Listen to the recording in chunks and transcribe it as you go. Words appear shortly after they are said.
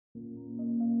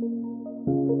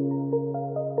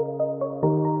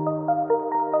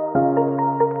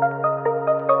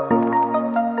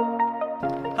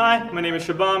Hi, my name is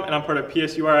Shubham and I'm part of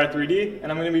PSU Ri3D, and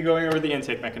I'm going to be going over the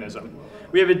intake mechanism.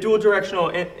 We have a dual directional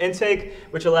intake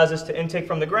which allows us to intake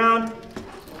from the ground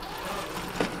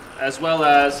as well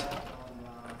as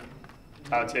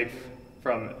outtake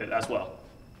from it as well.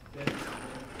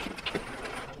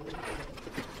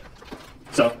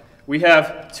 So we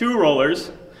have two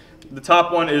rollers. The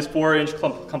top one is 4-inch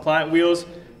compliant wheels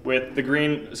with the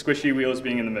green squishy wheels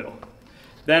being in the middle.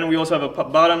 Then we also have a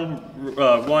bottom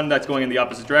one that's going in the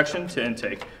opposite direction to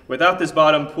intake. Without this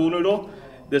bottom pool noodle,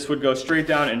 this would go straight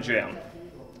down and jam.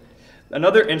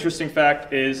 Another interesting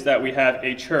fact is that we have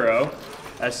a churro,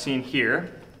 as seen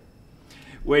here,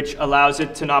 which allows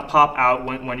it to not pop out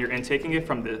when you're intaking it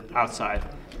from the outside.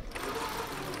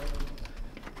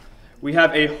 We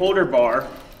have a holder bar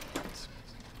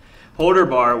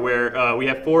where we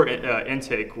have four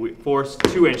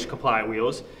 2-inch compliant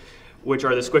wheels, which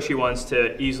are the squishy ones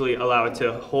to easily allow it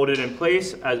to hold it in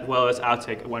place as well as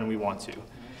outtake when we want to.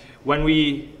 When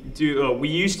we do, we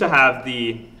used to have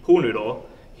the pool noodle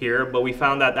here, but we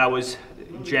found that that was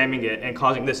jamming it and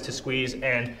causing this to squeeze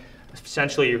and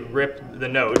essentially rip the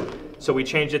note. So we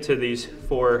changed it to these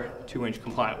 4 2-inch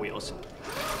compliant wheels.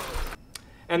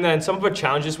 And then some of the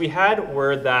challenges we had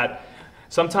were that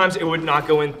sometimes it would not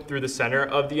go in through the center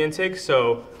of the intake,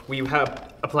 so we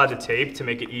have applied the tape to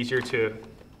make it easier to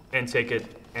intake it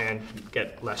and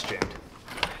get less jammed.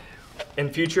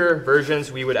 In future versions,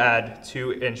 we would add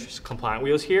 2-inch compliant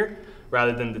wheels here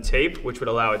rather than the tape, which would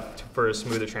allow it for a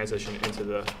smoother transition into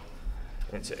the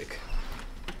intake.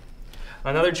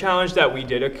 Another challenge that we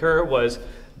did occur was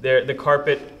the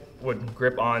carpet would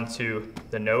grip onto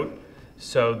the note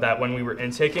so that when we were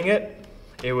intaking it,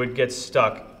 it would get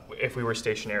stuck if we were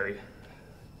stationary.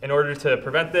 In order to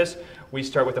prevent this, we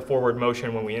start with a forward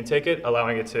motion when we intake it,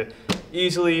 allowing it to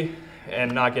easily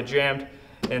and not get jammed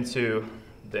into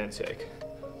the intake.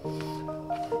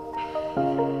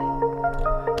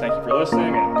 Thank you for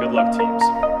listening, and good luck, teams.